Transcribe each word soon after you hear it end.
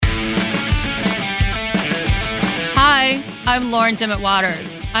I'm Lauren Dimmitt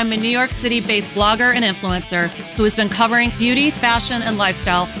Waters. I'm a New York City-based blogger and influencer who has been covering beauty, fashion, and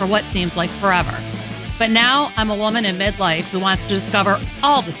lifestyle for what seems like forever. But now I'm a woman in midlife who wants to discover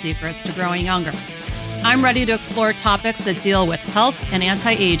all the secrets to growing younger. I'm ready to explore topics that deal with health and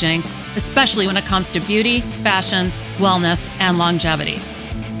anti-aging, especially when it comes to beauty, fashion, wellness, and longevity.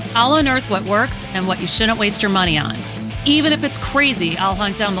 I'll unearth what works and what you shouldn't waste your money on. Even if it's crazy, I'll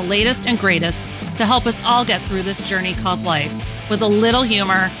hunt down the latest and greatest to help us all get through this journey called life with a little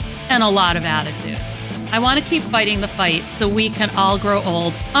humor and a lot of attitude. I want to keep fighting the fight so we can all grow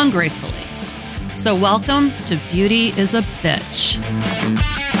old ungracefully. So welcome to Beauty is a Bitch.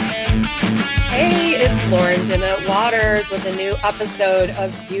 Hey, it's Lauren Dimmitt Waters with a new episode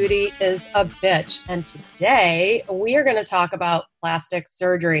of Beauty is a Bitch. And today we are going to talk about plastic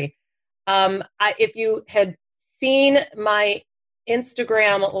surgery. If you had seen my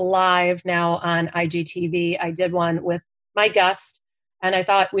Instagram live now on IGTV, I did one with my guest, and I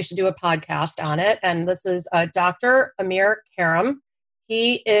thought we should do a podcast on it. And this is Dr. Amir Karam.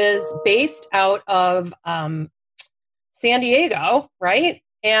 He is based out of San Diego, right?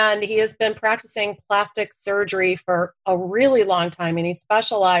 And he has been practicing plastic surgery for a really long time, and he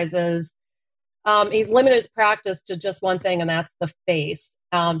specializes, he's limited his practice to just one thing, and that's the face.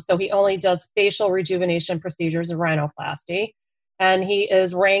 So he only does facial rejuvenation procedures and rhinoplasty. And he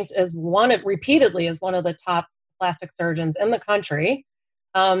is ranked as repeatedly as one of the top plastic surgeons in the country.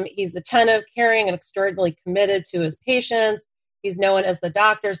 He's attentive, caring, and extraordinarily committed to his patients. He's known as the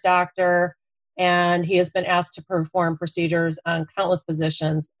doctor's doctor, and he has been asked to perform procedures on countless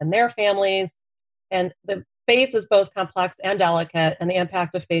physicians and their families. And the face is both complex and delicate, and the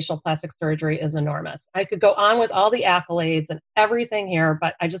impact of facial plastic surgery is enormous. I could go on with all the accolades and everything here,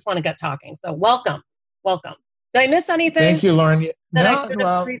 but I just want to get talking. So welcome. Did I miss anything? Thank you, Lauren. No,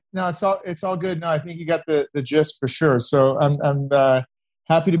 it's all good. No, I think you got the gist for sure. So I'm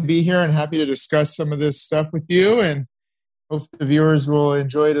happy to be here and happy to discuss some of this stuff with you, and hope the viewers will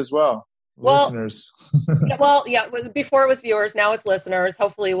enjoy it as well. Listeners. Before it was viewers, now it's listeners.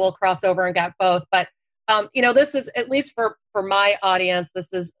 Hopefully we'll cross over and get both. But this is, at least for my audience,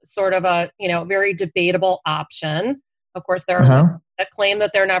 this is sort of a very debatable option. Of course, there are those that claim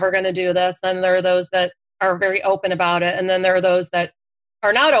that they're never going to do this. Then there are those that are very open about it. And then there are those that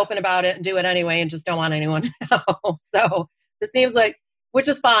are not open about it and do it anyway and just don't want anyone to know. So this seems like, which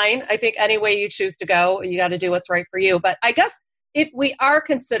is fine. I think any way you choose to go, you got to do what's right for you. But I guess if we are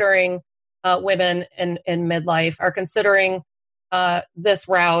considering women in midlife, are considering this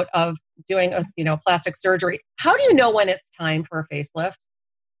route of doing plastic surgery, how do you know when it's time for a facelift?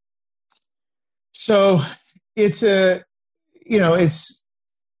 So it's an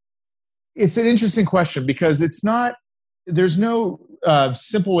interesting question, because there's no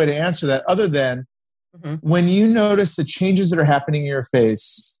simple way to answer that other than when you notice the changes that are happening in your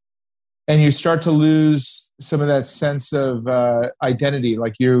face and you start to lose some of that sense of identity,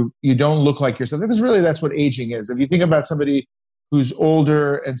 like you don't look like yourself. Because really that's what aging is. If you think about somebody who's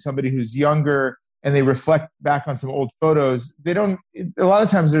older and somebody who's younger and they reflect back on some old photos, a lot of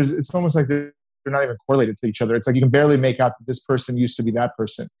times it's almost like they're not even correlated to each other. It's like you can barely make out that this person used to be that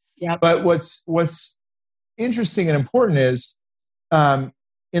person. Yeah. But what's interesting and important is in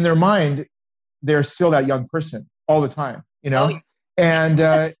their mind, they're still that young person all the time, And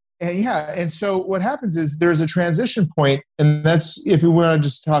so what happens is there's a transition point, and that's, if we want to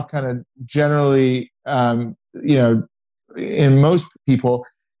just talk kind of generally, in most people,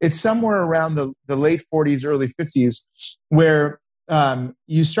 it's somewhere around the late 40s, early 50s, where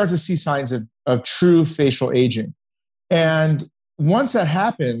you start to see signs of true facial aging. And once that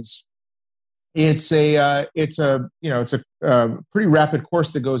happens, it's a pretty rapid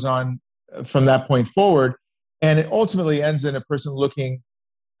course that goes on from that point forward, and it ultimately ends in a person looking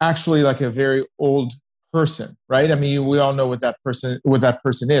actually like a very old person, right? I mean, we all know what that person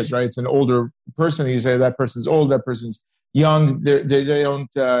is, right? It's an older person. You say that person's old, that person's young.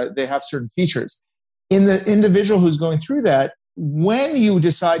 They have certain features. In the individual who's going through that, when you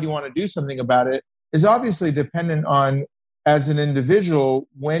decide you want to do something about it is obviously dependent on, as an individual,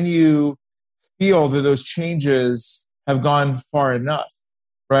 when you feel that those changes have gone far enough,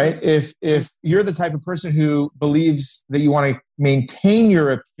 right? If you're the type of person who believes that you want to maintain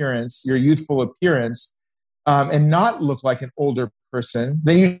your appearance, your youthful appearance, and not look like an older person,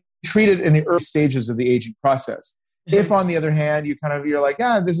 then you treat it in the early stages of the aging process. If, on the other hand, you're like,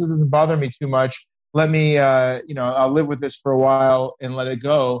 this doesn't bother me too much. Let me, I'll live with this for a while and let it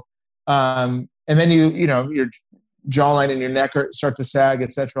go. And then your jawline and your neck start to sag,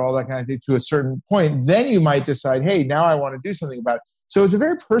 et cetera, all that kind of thing to a certain point. Then you might decide, hey, now I want to do something about it. So it's a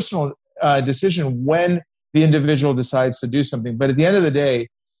very personal decision when the individual decides to do something. But at the end of the day,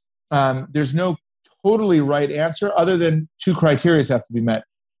 there's no totally right answer other than two criteria have to be met.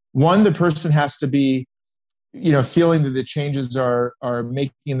 One, the person has to be, feeling that the changes are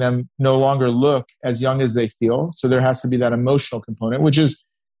making them no longer look as young as they feel. So there has to be that emotional component, which is,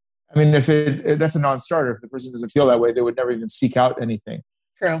 if that's a non-starter. If the person doesn't feel that way, they would never even seek out anything.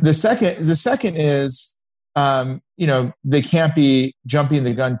 True. The second is, they can't be jumping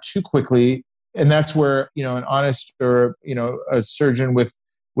the gun too quickly. And that's where, an honest or, a surgeon with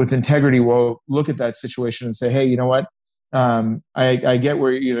integrity will look at that situation and say, hey, you know what? I get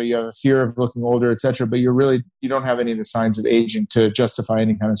where, you have a fear of looking older, et cetera, but you don't have any of the signs of aging to justify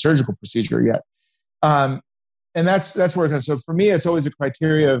any kind of surgical procedure yet. And that's where it comes. So for me, it's always a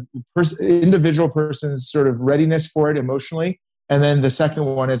criteria of individual person's sort of readiness for it emotionally. And then the second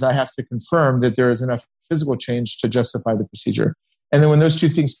one is I have to confirm that there is enough physical change to justify the procedure. And then when those two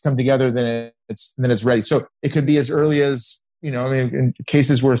things come together, then it's ready. So it could be as early as, in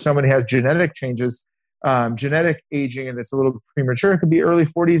cases where somebody has genetic changes, genetic aging, and it's a little premature, it could be early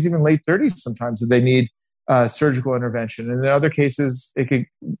 40s, even late 30s sometimes that they need surgical intervention. And in other cases, it could,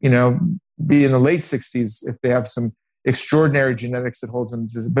 be in the late 60s if they have some extraordinary genetics that holds them.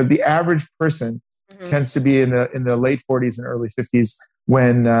 But the average person tends to be in the late 40s and early 50s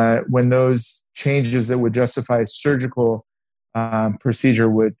when those changes that would justify a surgical procedure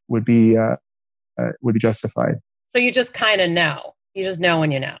would be justified. So you just kind of know. You just know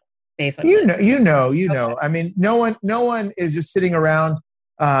when you know, basically. You know. Okay. No one is just sitting around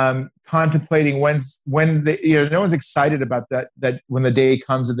contemplating when no one's excited about that when the day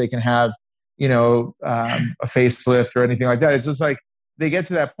comes that they can have a facelift or anything like that. It's just like they get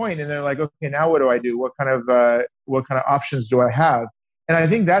to that point and they're like, okay, now what do I do? What kind of options do I have? And I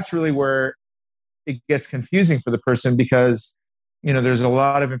think that's really where it gets confusing for the person because there's a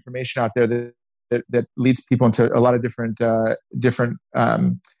lot of information out there that leads people into a lot of different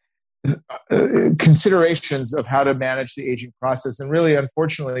considerations of how to manage the aging process. And really,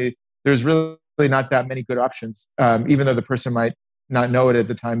 unfortunately, there's really not that many good options, even though the person might not know it at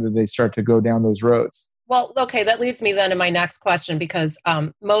the time that they start to go down those roads. Well, okay, that leads me then to my next question, because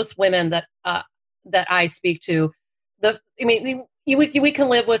most women that I speak to, we can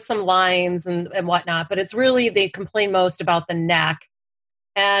live with some lines and whatnot, but it's really they complain most about the neck,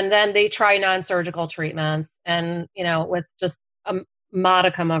 and then they try non-surgical treatments, and with just a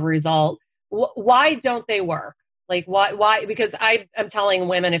modicum of result. Why don't they work? Like why? Because I'm telling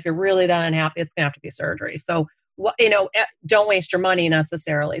women, if you're really that unhappy, it's going to have to be surgery. So don't waste your money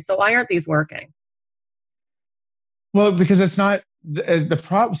necessarily. So why aren't these working? Well, because it's not the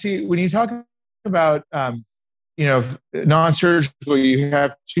problem. See, when you talk about non-surgical, you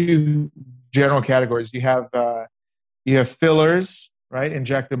have two general categories. You have fillers, right,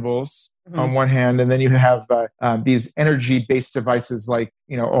 injectables on one hand, and then you have these energy-based devices like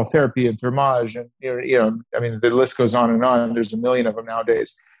Ultherapy and Thermage, and the list goes on and on. There's a million of them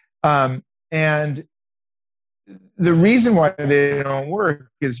nowadays, and the reason why they don't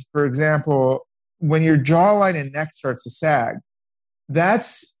work is, for example, when your jawline and neck starts to sag,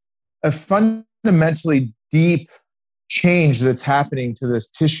 that's a fundamentally deep change that's happening to those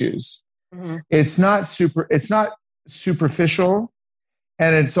tissues. Mm-hmm. It's not superficial,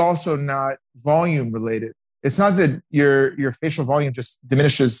 and it's also not volume related. It's not that your facial volume just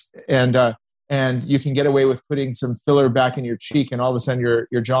diminishes and you can get away with putting some filler back in your cheek, and all of a sudden your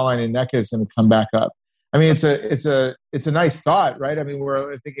jawline and neck is going to come back up. It's a nice thought, right?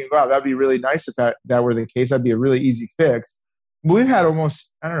 We're thinking, wow, that'd be really nice if that were the case. That'd be a really easy fix. But we've had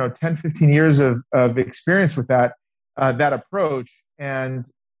almost, 10, 15 years of experience with that approach, and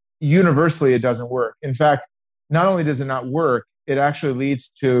universally it doesn't work. In fact, not only does it not work, it actually leads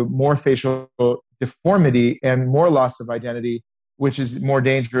to more facial deformity and more loss of identity, which is more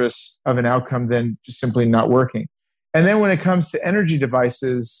dangerous of an outcome than just simply not working. And then when it comes to energy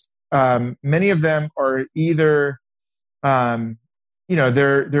devices, many of them are either, they're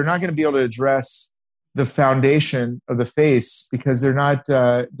not going to be able to address the foundation of the face because they're not.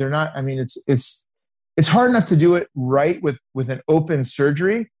 It's hard enough to do it right with an open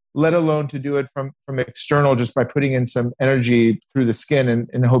surgery, let alone to do it from external just by putting in some energy through the skin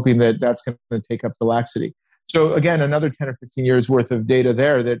and hoping that that's going to take up the laxity. So again, another 10 or 15 years worth of data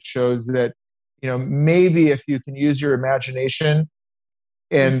there that shows that, maybe if you can use your imagination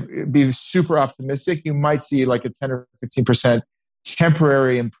and be super optimistic, you might see like a 10 or 15%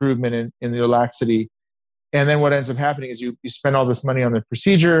 temporary improvement in the laxity. And then what ends up happening is you spend all this money on the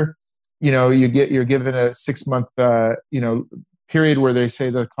procedure. You're given a 6-month period where they say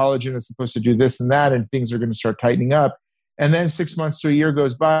the collagen is supposed to do this and that, and things are going to start tightening up. And then 6 months to a year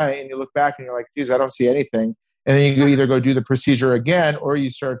goes by and you look back and you're like, geez, I don't see anything. And then you either go do the procedure again, or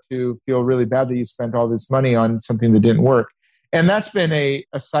you start to feel really bad that you spent all this money on something that didn't work. And that's been a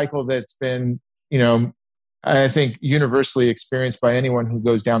cycle that's been, I think universally experienced by anyone who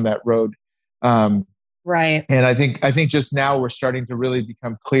goes down that road. Right. And I think just now we're starting to really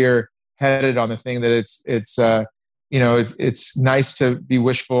become clear-headed on the thing that it's nice to be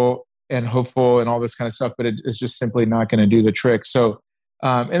wishful and hopeful and all this kind of stuff, but it's just simply not going to do the trick. So,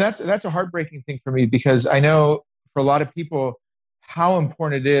 and that's a heartbreaking thing for me, because I know for a lot of people how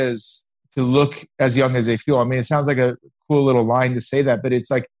important it is to look as young as they feel. I mean, it sounds like a cool little line to say that, but it's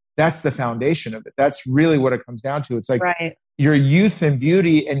like, that's the foundation of it. That's really what it comes down to. It's like your youth and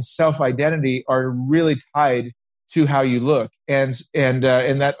beauty and self-identity are really tied to how you look, and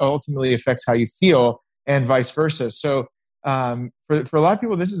that ultimately affects how you feel, and vice versa. So for a lot of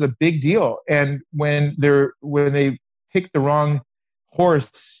people, this is a big deal. And when they pick the wrong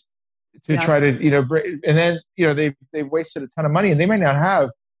horse to try to, and then, they've wasted a ton of money, and they might not have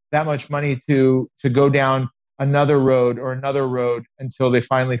that much money to go down another road until they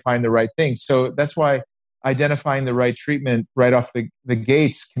finally find the right thing. So that's why identifying the right treatment right off the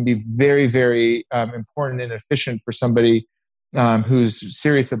gates can be very, very important and efficient for somebody who's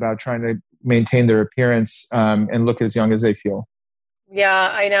serious about trying to maintain their appearance and look as young as they feel. Yeah,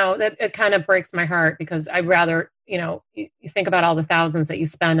 I know that it kind of breaks my heart, because I'd rather, you think about all the thousands that you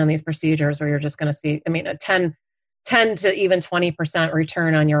spend on these procedures where you're just going to see, a 10 to even 20%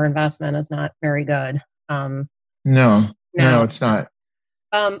 return on your investment is not very good. No, it's not.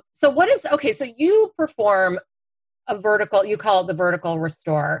 So you perform you call it the vertical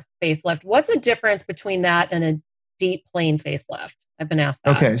restore facelift. What's the difference between that and a deep plane facelift? I've been asked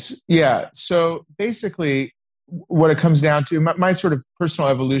that. Okay. So basically what it comes down to, my sort of personal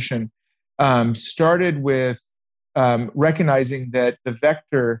evolution started with recognizing that the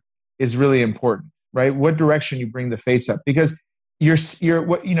vector is really important, right? What direction you bring the face up, because I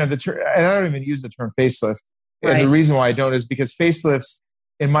don't even use the term facelift. Right. And the reason why I don't is because facelifts,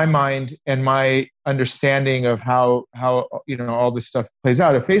 in my mind and my understanding of how all this stuff plays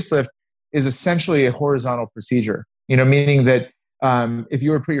out, a facelift is essentially a horizontal procedure. Meaning that if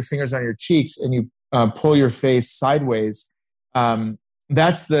you were to put your fingers on your cheeks and you pull your face sideways,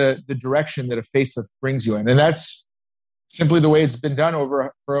 that's the direction that a facelift brings you in, and that's simply the way it's been done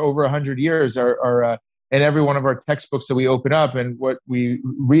for over 100 years. In every one of our textbooks that we open up and what we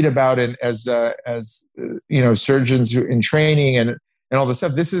read about, and as surgeons in training and all this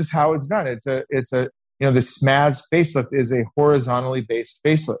stuff, this is how it's done. The SMAS facelift is a horizontally based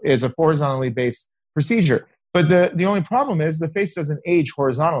facelift. It's a horizontally based procedure. But the only problem is the face doesn't age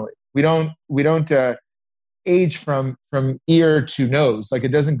horizontally. We don't age from ear to nose. Like, it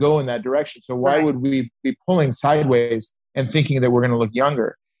doesn't go in that direction. So why would we be pulling sideways and thinking that we're going to look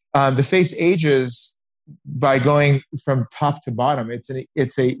younger? The face ages by going from top to bottom. It's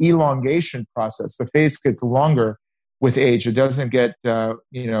a elongation process. The face gets longer with age. It doesn't get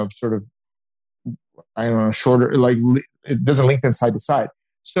shorter. Like, it doesn't lengthen side to side.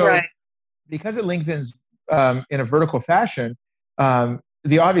 So because it lengthens in a vertical fashion,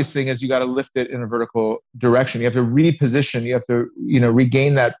 the obvious thing is you got to lift it in a vertical direction. You have to reposition. You have to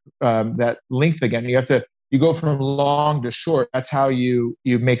regain that length again. You go from long to short. That's how you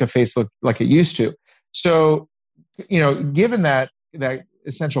make a face look like it used to. So, given that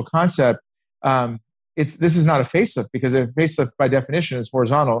essential concept, this is not a facelift, because a facelift by definition is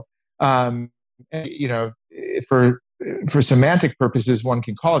horizontal. For semantic purposes, one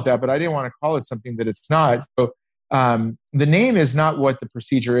can call it that, but I didn't want to call it something that it's not. So the name is not what the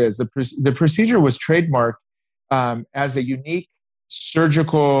procedure is. The procedure was trademarked as a unique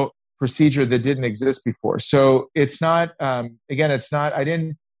surgical procedure that didn't exist before. So it's not, it's not, I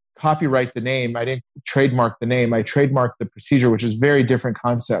didn't copyright the name. I didn't trademark the name. I trademarked the procedure, which is a very different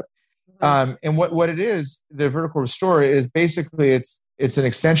concept. And what it is, the vertical restore, is basically it's an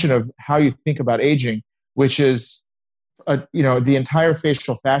extension of how you think about aging, which is the entire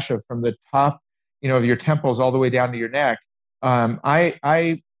facial fascia from the top of your temples all the way down to your neck.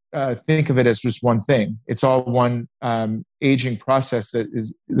 I think of it as just one thing. It's all one aging process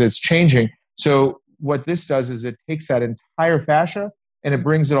that's changing. So what this does is it takes that entire fascia and it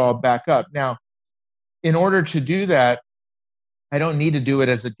brings it all back up. Now, in order to do that, I don't need to do it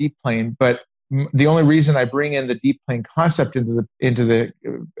as a deep plane, but the only reason I bring in the deep plane concept into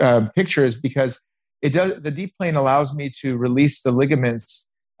the picture is because the deep plane allows me to release the ligaments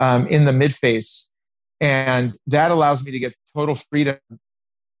in the midface, and that allows me to get total freedom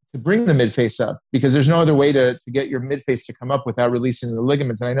to bring the midface up, because there's no other way to get your midface to come up without releasing the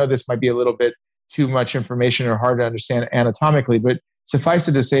ligaments. And I know this might be a little bit too much information or hard to understand anatomically, but suffice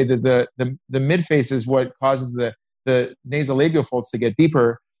it to say that the midface is what causes the nasolabial folds to get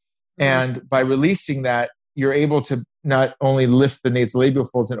deeper. And by releasing that, you're able to not only lift the nasolabial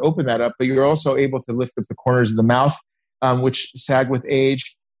folds and open that up, but you're also able to lift up the corners of the mouth, which sag with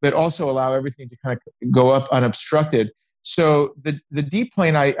age, but also allow everything to kind of go up unobstructed. So the deep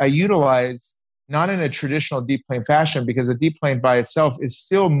plane I utilize not in a traditional deep plane fashion, because a deep plane by itself is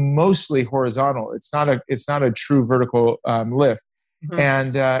still mostly horizontal. It's not a true vertical lift.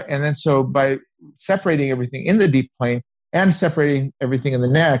 And then so by separating everything in the deep plane and separating everything in the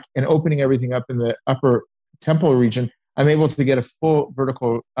neck and opening everything up in the upper temporal region, I'm able to get a full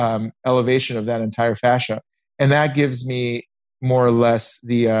vertical elevation of that entire fascia, and that gives me more or less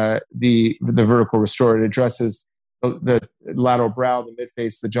the vertical restore. It addresses the lateral brow, the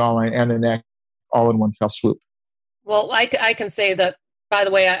midface, the jawline, and the neck, all in one fell swoop. Well, I can say that, by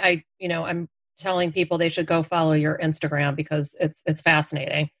the way, I'm telling people they should go follow your Instagram because it's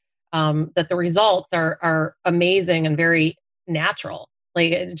fascinating. That the results are amazing and very natural.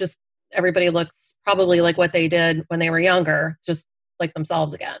 Like, it just, everybody looks probably like what they did when they were younger, just like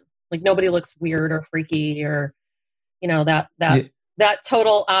themselves again. Like, nobody looks weird or freaky or, that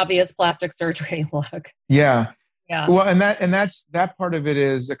total obvious plastic surgery look. Yeah. Yeah. Well, and that part of it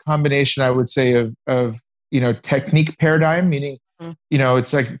is a combination, I would say, of technique paradigm, meaning,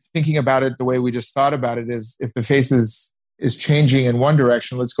 it's like thinking about it the way we just thought about it is, if the face is changing in one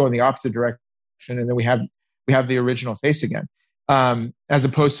direction, let's go in the opposite direction, and then we have the original face again, as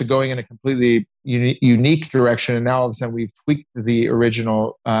opposed to going in a completely unique direction, and now all of a sudden we've tweaked the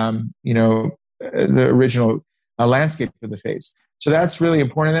original, landscape of the face. So that's really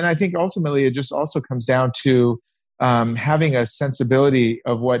important. And then I think ultimately it just also comes down to having a sensibility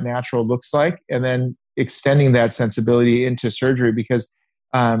of what natural looks like, and then extending that sensibility into surgery, because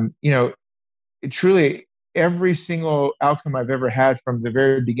truly every single outcome I've ever had from the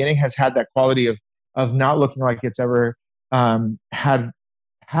very beginning has had that quality of not looking like it's ever had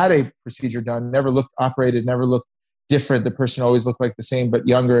a procedure done, never looked operated, never looked different. The person always looked like the same but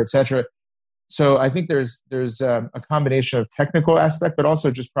younger, etc. So I think there's a combination of technical aspect, but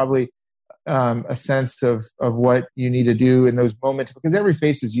also just probably a sense of what you need to do in those moments, because every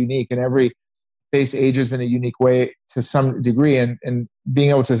face is unique and every face ages in a unique way to some degree, and being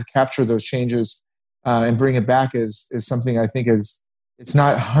able to capture those changes and bring it back is something I think it's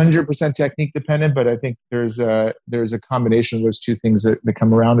not 100% technique dependent, but I think there's a combination of those two things that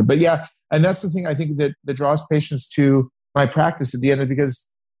come around it. But yeah, and that's the thing I think that draws patients to my practice at the end, because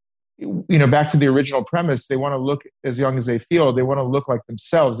back to the original premise, they want to look as young as they feel. They want to look like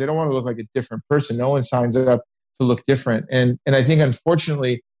themselves. They don't want to look like a different person. No one signs up to look different. And I think,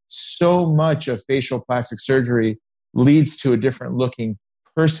 unfortunately, so much of facial plastic surgery leads to a different looking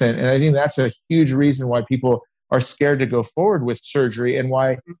person. And I think that's a huge reason why people are scared to go forward with surgery, and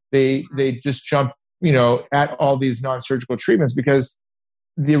why they just jump, at all these non-surgical treatments, because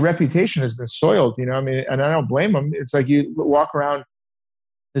the reputation has been soiled, and I don't blame them. It's like you walk around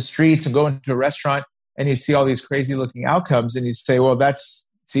the streets and go into a restaurant and you see all these crazy looking outcomes, and you say, well, that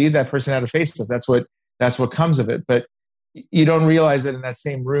person had a facelift. That's what comes of it. But you don't realize that in that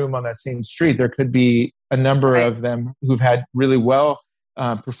same room, on that same street, there could be a number of them who've had really well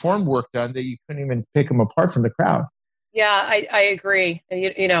performed work done that you couldn't even pick them apart from the crowd. Yeah, I agree.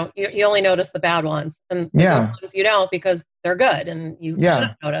 You only notice the bad ones, and the good ones you don't, because they're good and you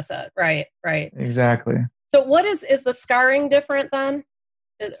shouldn't notice it. Right. Exactly. So what is the scarring different then?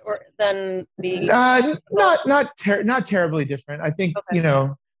 Or than the not terribly different. I think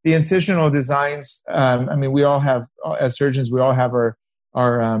the incisional designs. We all have, as surgeons, we all have our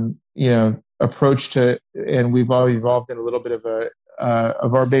approach to, and we've all evolved in a little bit of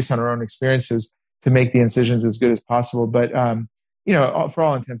our based on our own experiences to make the incisions as good as possible. But for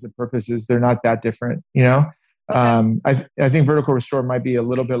all intents and purposes, they're not that different. I think vertical restore might be a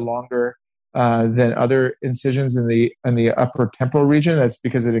little bit longer than other incisions in the upper temporal region. That's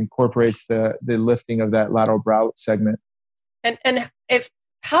because it incorporates the lifting of that lateral brow segment. And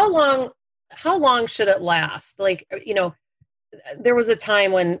how long should it last? Like, there was a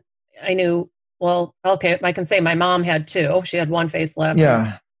time when I knew, well, okay, I can say my mom had two. She had one facelift.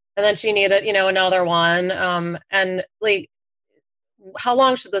 Yeah. And then she needed, another one. And like, how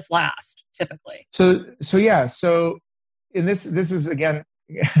long should this last typically? So in this is, again,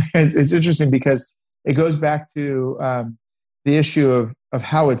 it's interesting because it goes back to the issue of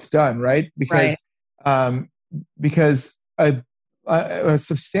how it's done, right? Because a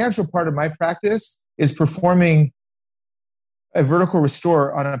substantial part of my practice is performing a vertical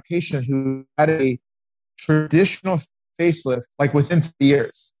restore on a patient who had a traditional facelift like within 3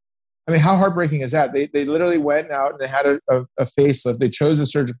 years. I mean, how heartbreaking is that? They literally went out and they had a facelift. They chose a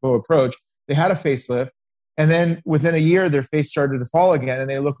surgical approach. They had a facelift, and then within a year, their face started to fall again, and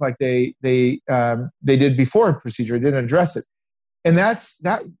they looked like they did before a procedure. They didn't address it, and that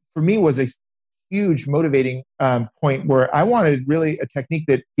for me was a huge motivating point where I wanted really a technique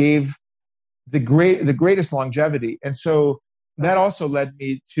that gave the greatest longevity, and so that also led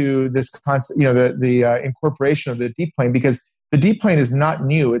me to this concept, the incorporation of the deep plane, because the deep plane is not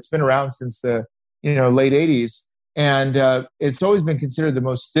new. It's been around since the late 80s, and it's always been considered the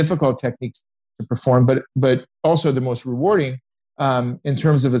most difficult technique to perform, but also the most rewarding in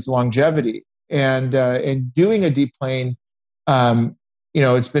terms of its longevity. And in doing a deep plane,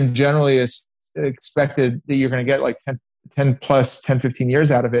 it's been generally expected that you're going to get like 10 plus 10, 15 years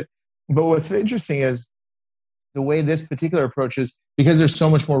out of it. But what's interesting is the way this particular approach is, because there's so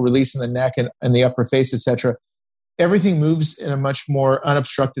much more release in the neck and the upper face, etc. Everything moves in a much more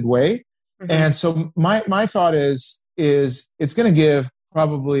unobstructed way. Mm-hmm. And so my thought is it's going to give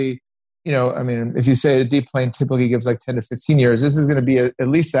probably, if you say a deep plane typically gives like 10 to 15 years, this is going to be at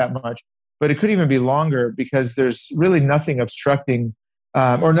least that much, but it could even be longer because there's really nothing obstructing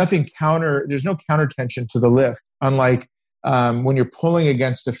or nothing there's no counter tension to the lift. Unlike when you're pulling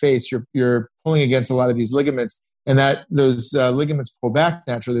against the face, you're pulling against a lot of these ligaments, and that those ligaments pull back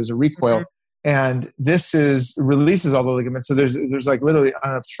naturally. There's a recoil. Mm-hmm. And this releases all the ligaments. So there's like literally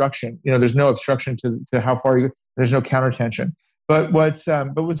an obstruction. There's no obstruction to how far there's no counter tension. But what's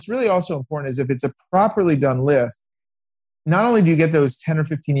really also important is if it's a properly done lift, not only do you get those 10 or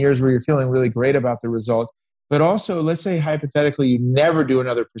 15 years where you're feeling really great about the result, but also let's say hypothetically you never do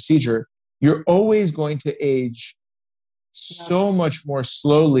another procedure, you're always going to age so much more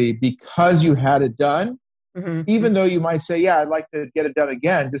slowly because you had it done. Mm-hmm. Even though you might say, yeah, I'd like to get it done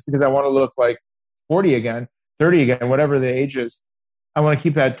again just because I want to look like 40 again, 30 again, whatever the age is. I want to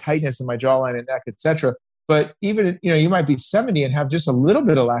keep that tightness in my jawline and neck, etc. But even, you might be 70 and have just a little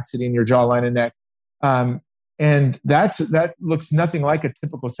bit of laxity in your jawline and neck. And that looks nothing like a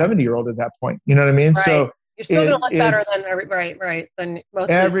typical 70-year-old at that point. You know what I mean? Right. So you're still going to look better than than most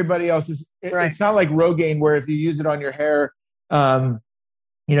everybody else is. It's not like Rogaine where if you use it on your hair,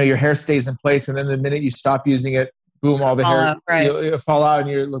 your hair stays in place, and then the minute you stop using it, boom, all the hair you'll fall out and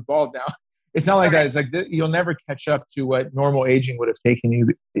you look bald now. It's not like that. It's like you'll never catch up to what normal aging would have taken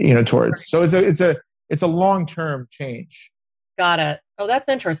you, towards. So it's a long-term change. Got it. Oh, that's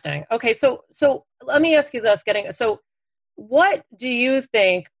interesting. Okay, so let me ask you this: what do you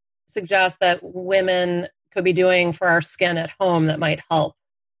think suggests that women could be doing for our skin at home that might help?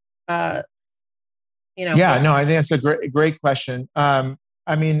 Yeah, no, I think that's a great question.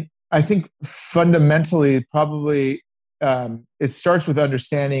 I think fundamentally, probably it starts with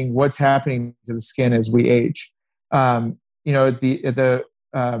understanding what's happening to the skin as we age.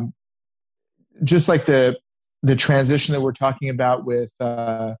 Just like the transition that we're talking about with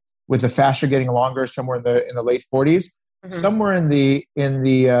the fascia getting longer, somewhere in the late 40s, mm-hmm. somewhere in the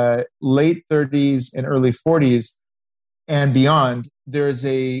late 30s and early 40s and beyond, there's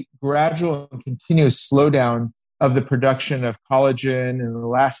a gradual and continuous slowdown of the production of collagen and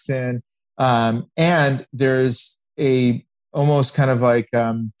elastin, and there's a almost kind of like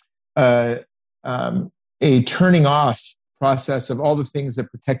a turning off process of all the things that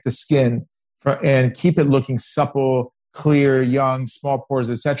protect the skin and keep it looking supple, clear, young, small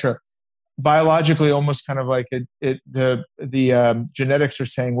pores, etc. Biologically, almost kind of like the genetics are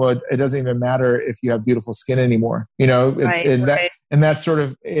saying, well, it doesn't even matter if you have beautiful skin anymore, that sort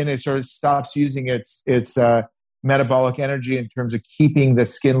of stops using its metabolic energy in terms of keeping the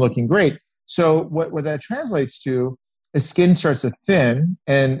skin looking great. So what that translates to is skin starts to thin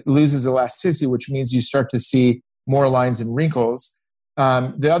and loses elasticity, which means you start to see more lines and wrinkles.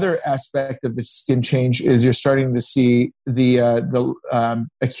 The other aspect of the skin change is you're starting to see the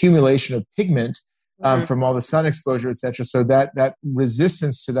accumulation of pigment from all the sun exposure, et cetera. So that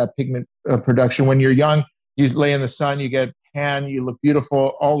resistance to that pigment production. When you're young, you lay in the sun, you get tan, you look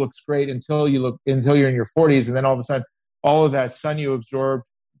beautiful, all looks great until you're in your 40s, and then all of a sudden, all of that sun you absorbed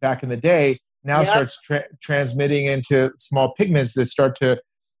back in the day now starts transmitting into small pigments that start to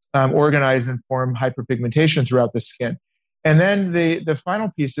organize and form hyperpigmentation throughout the skin. And then the final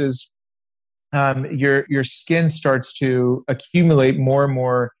piece is your skin starts to accumulate more and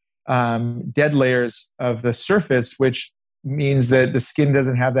more dead layers of the surface, which means that the skin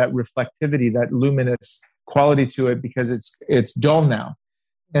doesn't have that reflectivity, that luminous quality to it, because it's dull now.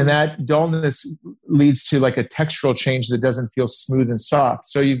 And that dullness leads to like a textural change that doesn't feel smooth and soft.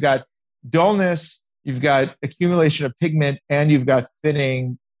 So you've got dullness, you've got accumulation of pigment, and you've got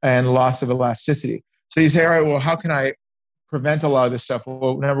thinning and loss of elasticity. So you say, all right, well, how can I prevent a lot of this stuff?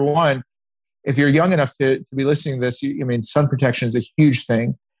 Well, number one, if you're young enough to be listening to this, sun protection is a huge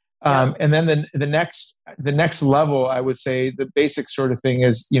thing. And then the next level, I would say the basic sort of thing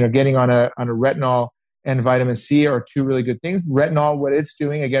is, getting on a retinol and vitamin C are two really good things. Retinol, what it's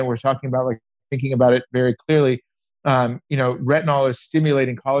doing, again, we're talking about like thinking about it very clearly. Retinol is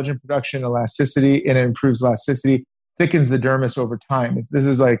stimulating collagen production, elasticity, and it improves elasticity, thickens the dermis over time. This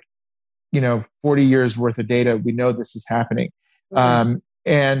is like, 40 years worth of data. We know this is happening. Mm-hmm.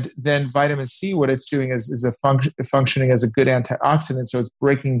 And then vitamin C, what it's doing is functioning as a good antioxidant. So it's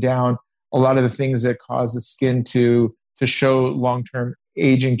breaking down a lot of the things that cause the skin to show long-term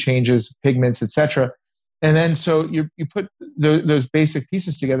aging changes, pigments, etc. And then so you put those basic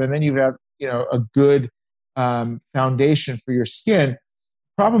pieces together, and then you have a good foundation for your skin.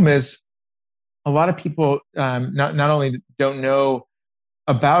 Problem is, a lot of people not only don't know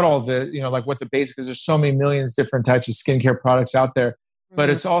about all the like what the basics, because there's so many millions different types of skincare products out there. But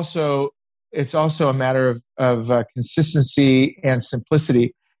it's also a matter of consistency and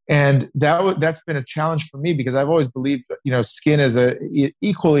simplicity, and that's been a challenge for me, because I've always believed skin is a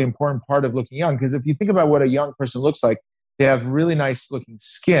equally important part of looking young. Because if you think about what a young person looks like, they have really nice looking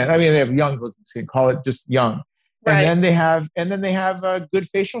skin. I mean, they have young looking skin. Call it just young, right. And then they have a good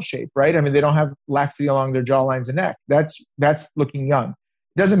facial shape, right? I mean, they don't have laxity along their jawlines and neck. That's looking young.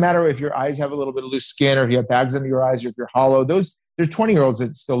 It doesn't matter if your eyes have a little bit of loose skin, or if you have bags under your eyes, or if you're hollow. There's 20-year-olds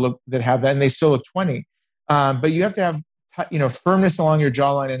that have that, and they still look 20. But you have to have firmness along your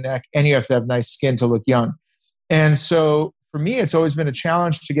jawline and neck, and you have to have nice skin to look young. And so for me, it's always been a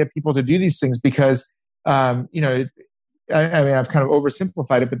challenge to get people to do these things, because I've kind of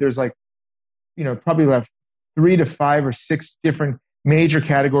oversimplified it, but there's probably like 3 to 5 or 6 different major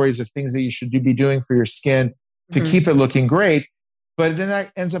categories of things that you should be doing for your skin to keep it looking great. But then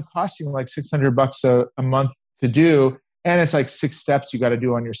that ends up costing like $600 a month to do. And it's like 6 steps you got to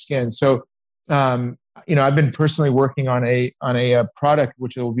do on your skin. So, I've been personally working on a product,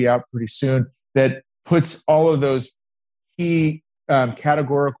 which will be out pretty soon, that puts all of those key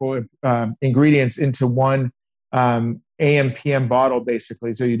categorical ingredients into one AM/PM bottle,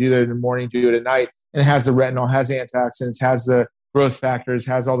 basically. So you do that in the morning, do it at night, and it has the retinol, has the antioxidants, has the growth factors,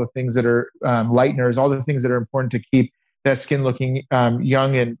 has all the things that are lighteners, all the things that are important to keep that skin looking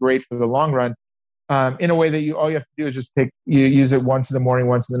young and great for the long run. In a way that all you have to do is just use it once in the morning,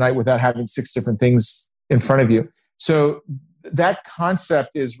 once in the night, without having 6 different things in front of you. So that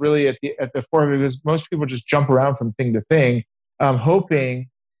concept is really at the forefront, because most people just jump around from thing to thing, hoping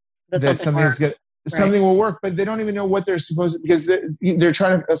that something will work, but they don't even know what they're supposed to, because they're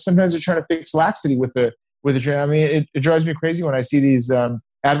trying to fix laxity with the treatment. I mean, it drives me crazy when I see these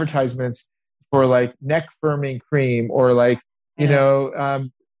advertisements for like neck firming cream, or like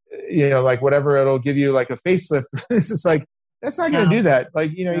like whatever, it'll give you like a facelift. It's just like, that's not going to do that.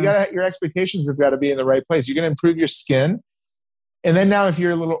 Like, your expectations have got to be in the right place. You're going to improve your skin. And then now if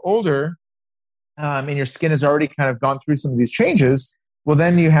you're a little older, and your skin has already kind of gone through some of these changes, well,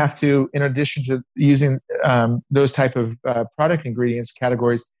 then you have to, in addition to using those type of product ingredients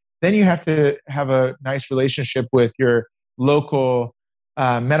categories, then you have to have a nice relationship with your local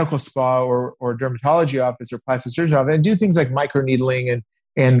medical spa or dermatology office or plastic surgeon office, and do things like microneedling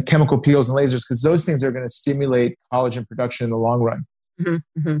and chemical peels and lasers, because those things are going to stimulate collagen production in the long run. Mm-hmm,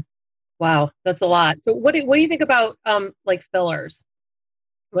 mm-hmm. Wow, that's a lot. So what do you think about like fillers?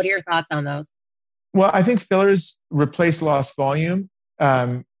 What are your thoughts on those? Well, I think fillers replace lost volume.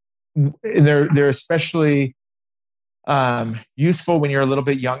 They're especially useful when you're a little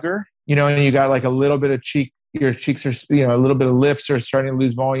bit younger, and you got like a little bit of your cheeks are, a little bit of lips are starting to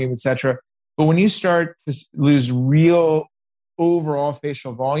lose volume, etc. But when you start to lose real overall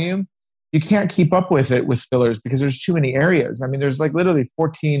facial volume, you can't keep up with it with fillers, because there's too many areas. I mean, there's like literally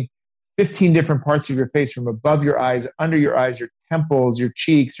 15 different parts of your face, from above your eyes, under your eyes, your temples, your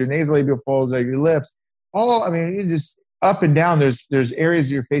cheeks, your nasolabial folds, your lips, just up and down. There's areas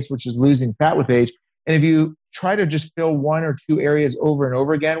of your face which is losing fat with age. And if you try to just fill 1 or 2 areas over and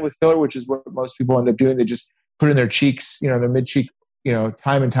over again with filler, which is what most people end up doing, they just put in their cheeks, their mid cheek,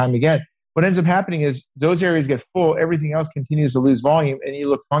 time and time again. What ends up happening is those areas get full, everything else continues to lose volume, and you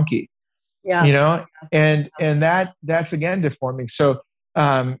look funky. Yeah. And that's again deforming. So,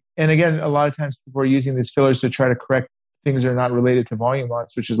 and again, a lot of times people are using these fillers to try to correct things that are not related to volume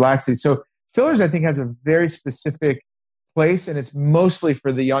loss, which is laxity. So fillers, I think, has a very specific place, and it's mostly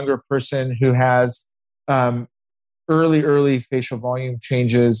for the younger person who has early facial volume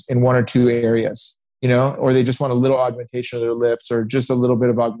changes in 1 or 2 areas, or they just want a little augmentation of their lips, or just a little bit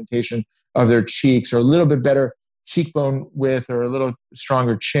of augmentation of their cheeks, or a little bit better cheekbone width, or a little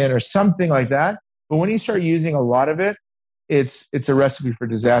stronger chin, or something like that. But when you start using a lot of it, it's a recipe for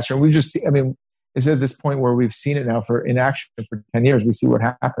disaster. And we just see, I mean, it's at this point where we've seen it now in action for 10 years. We see what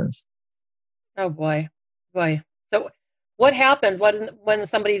happens. Oh boy. So what happens when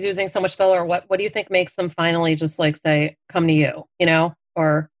somebody's using so much filler? What do you think makes them finally just like say, come to you,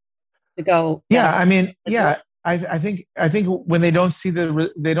 or to go? Yeah. I mean, yeah, I think when they don't see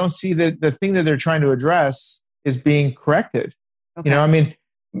the thing that they're trying to address is being corrected. Okay. I mean,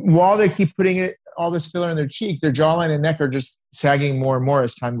 while they keep putting all this filler in their cheek, their jawline and neck are just sagging more and more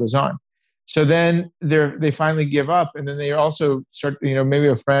as time goes on. So then they finally give up, and then they also start, maybe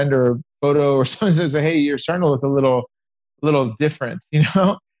a friend or a photo or someone says, "Hey, you're starting to look a little different,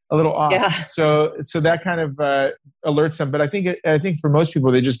 a little off." Yeah. So that kind of alerts them. But I think for most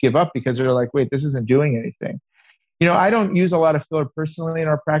people, they just give up because they're like, "Wait, this isn't doing anything." I don't use a lot of filler personally in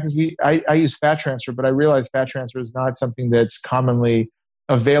our practice. I use fat transfer, but I realize fat transfer is not something that's commonly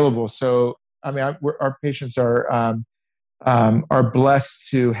available. So I mean, our patients are blessed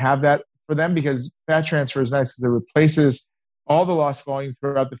to have that for them, because fat transfer is nice because it replaces all the lost volume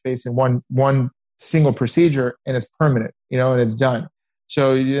throughout the face in one single procedure, and it's permanent, and it's done.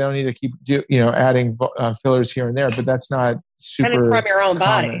 So you don't need to keep adding fillers here and there, but that's not super. And it's from your own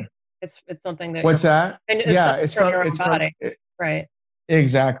common. body. It's something that. What's that? And it's from your own body. Right.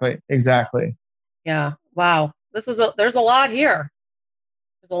 Exactly. Yeah. Wow. There's a lot here.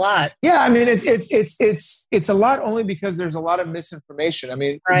 There's a lot. Yeah, I mean, it's a lot only because there's a lot of misinformation. I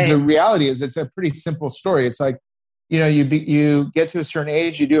mean, right. The reality is it's a pretty simple story. It's like, you get to a certain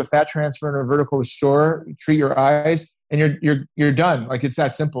age, you do a fat transfer and a vertical restore, you treat your eyes, and you're done. Like, it's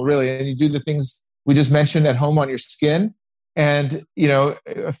that simple, really. And you do the things we just mentioned at home on your skin, and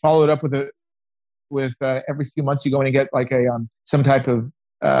follow it up with every few months you go in and get like some type of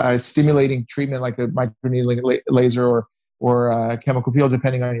stimulating treatment, like a microneedling laser or chemical peel,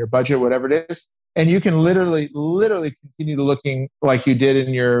 depending on your budget, whatever it is. And you can literally continue to looking like you did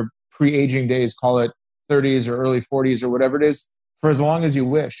in your pre-aging days, call it 30s or early 40s or whatever it is, for as long as you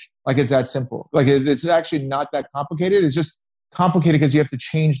wish. Like, it's that simple. Like, it's actually not that complicated. It's just complicated because you have to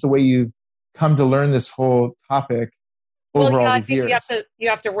change the way you've come to learn this whole topic over all these years. You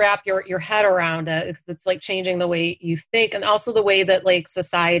have to wrap your head around it, because it's like changing the way you think, and also the way that like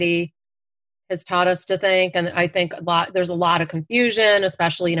society has taught us to think. And I think there's a lot of confusion,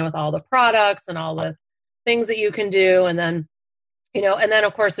 especially, with all the products and all the things that you can do. And then, and then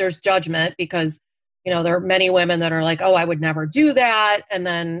of course there's judgment, because, there are many women that are like, oh, I would never do that. And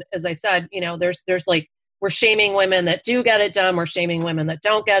then, as I said, there's like, we're shaming women that do get it done. We're shaming women that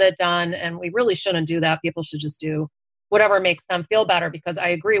don't get it done. And we really shouldn't do that. People should just do whatever makes them feel better, because I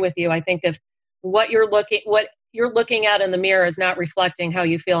agree with you. I think if what you're looking at in the mirror is not reflecting how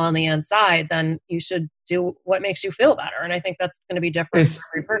you feel on the inside, then you should do what makes you feel better. And I think that's going to be different for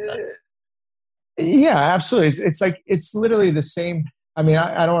every person. Yeah, absolutely. It's like, it's literally the same. I mean,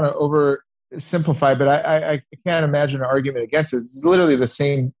 I don't want to oversimplify, but I can't imagine an argument against it. It's literally the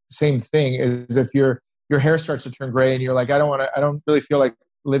same thing as if your hair starts to turn gray and you're like, I don't really feel like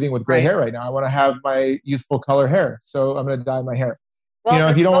living with gray hair right now. I want to have my youthful color hair. So I'm going to dye my hair. Well,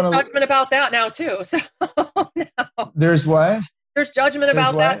 if you don't want judgment about that now too. So no. There's what? There's judgment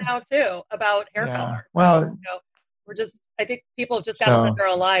about that now too, about hair color. Well, I think people have just got to live their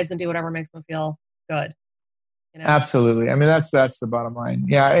own lives and do whatever makes them feel good. Absolutely. I mean, that's the bottom line.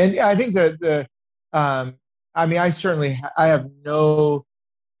 Yeah. And I think that I have no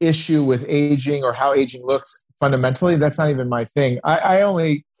issue with aging or how aging looks fundamentally. That's not even my thing. I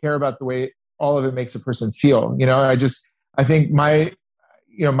only care about the way all of it makes a person feel. I think my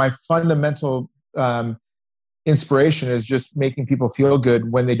fundamental inspiration is just making people feel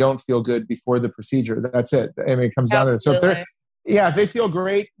good when they don't feel good before the procedure. That's it. I mean, it comes down to it. So if they feel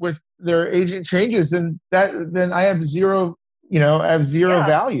great with their aging changes, then I have zero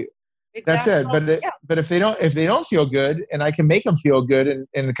value. Exactly. That's it. But if they don't feel good, and I can make them feel good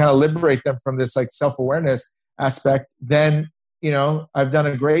and kind of liberate them from this like self-awareness aspect, then I've done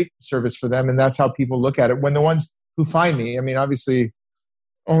a great service for them. And that's how people look at it. When the ones who find me, I mean, obviously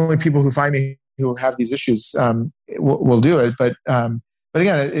only people who find me who have these issues will do it. But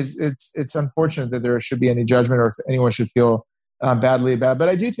again, it's unfortunate that there should be any judgment, or if anyone should feel badly about it. But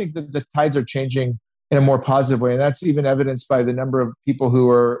I do think that the tides are changing in a more positive way. And that's even evidenced by the number of people who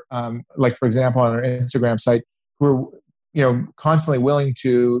are, like, for example, on our Instagram site, who are, constantly willing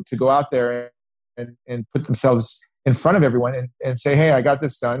to go out there and put themselves in front of everyone and say, hey, I got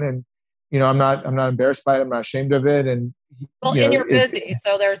this done. And, I'm not embarrassed by it. I'm not ashamed of it. And you're busy.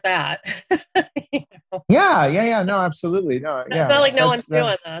 So there's that. Yeah. No, absolutely. No, it's not like no one's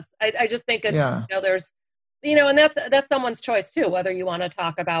doing this. I just think it's, and that's someone's choice too, whether you want to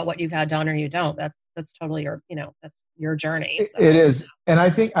talk about what you've had done or you don't. That's totally that's your journey. So. It is. And I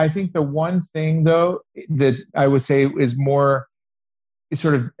think the one thing though, that I would say is more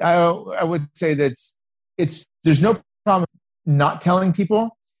sort of, I would say that there's no problem not telling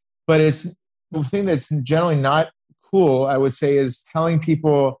people, but it's the thing that's generally not cool, I would say, is telling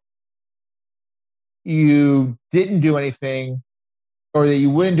people you didn't do anything or that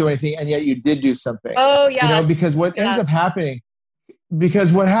you wouldn't do anything and yet you did do something. Oh yeah. Because what ends up happening,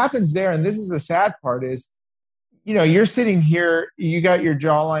 because what happens there, and this is the sad part, is, you're sitting here, you got your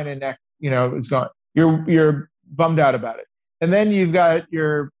jawline and neck, is gone. You're bummed out about it. And then you've got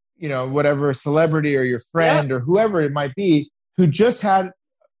your, whatever celebrity or your friend or whoever it might be who just had,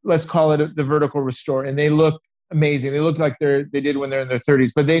 let's call it the vertical restore, and they look amazing. They look like they did when they're in their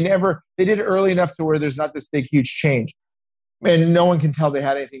 30s, but they did it early enough to where there's not this big, huge change. And no one can tell they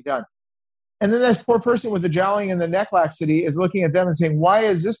had anything done. And then that poor person with the jowling and the neck laxity is looking at them and saying, why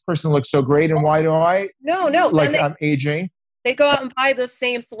does this person look so great? And why do I I'm aging? They go out and buy the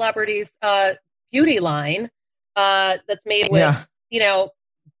same celebrity's beauty line that's made with,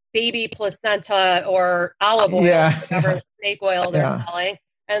 baby placenta or olive oil, whatever snake oil they're selling.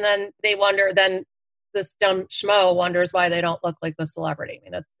 And then they wonder, then this dumb schmo wonders why they don't look like the celebrity. I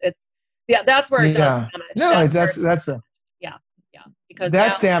mean, that's where it does damage. No, because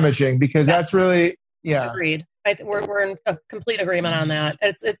that's damaging, because that's really, agreed. We're in a complete agreement on that.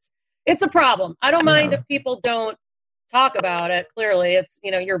 It's a problem. I don't mind if people don't talk about it. Clearly, it's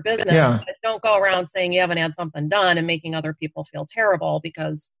your business. But don't go around saying you haven't had something done and making other people feel terrible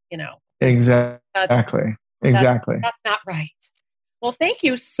because exactly. That's not right. Well, thank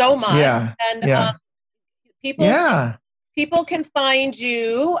you so much. And people can find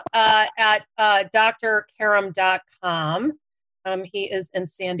you at drkaram.com. He is in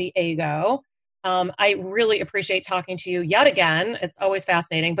San Diego. I really appreciate talking to you yet again. It's always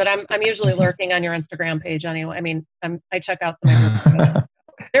fascinating, but I'm usually lurking on your Instagram page anyway. I mean, I check out some of your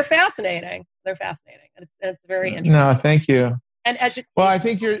They're fascinating. It's very interesting. No, thank you. And education. Well, I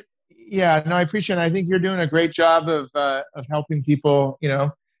think I appreciate it. I think you're doing a great job of helping people,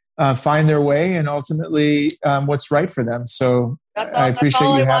 find their way and ultimately what's right for them. So I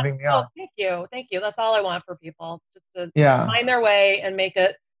appreciate you having me on. Thank you. That's all I want for people, just to find their way and make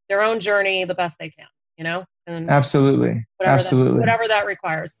it their own journey the best they can, And absolutely. Whatever that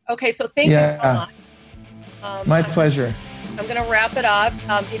requires. Okay. So thank you so much. My pleasure. I'm going to wrap it up.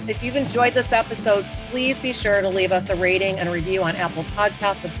 If you've enjoyed this episode, please be sure to leave us a rating and a review on Apple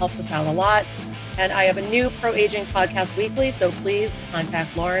Podcasts. It helps us out a lot. And I have a new Pro Aging podcast weekly, so please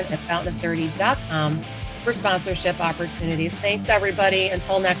contact Lauren at fountainofthirty.com for sponsorship opportunities. Thanks, everybody.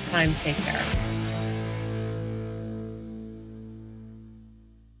 Until next time, take care.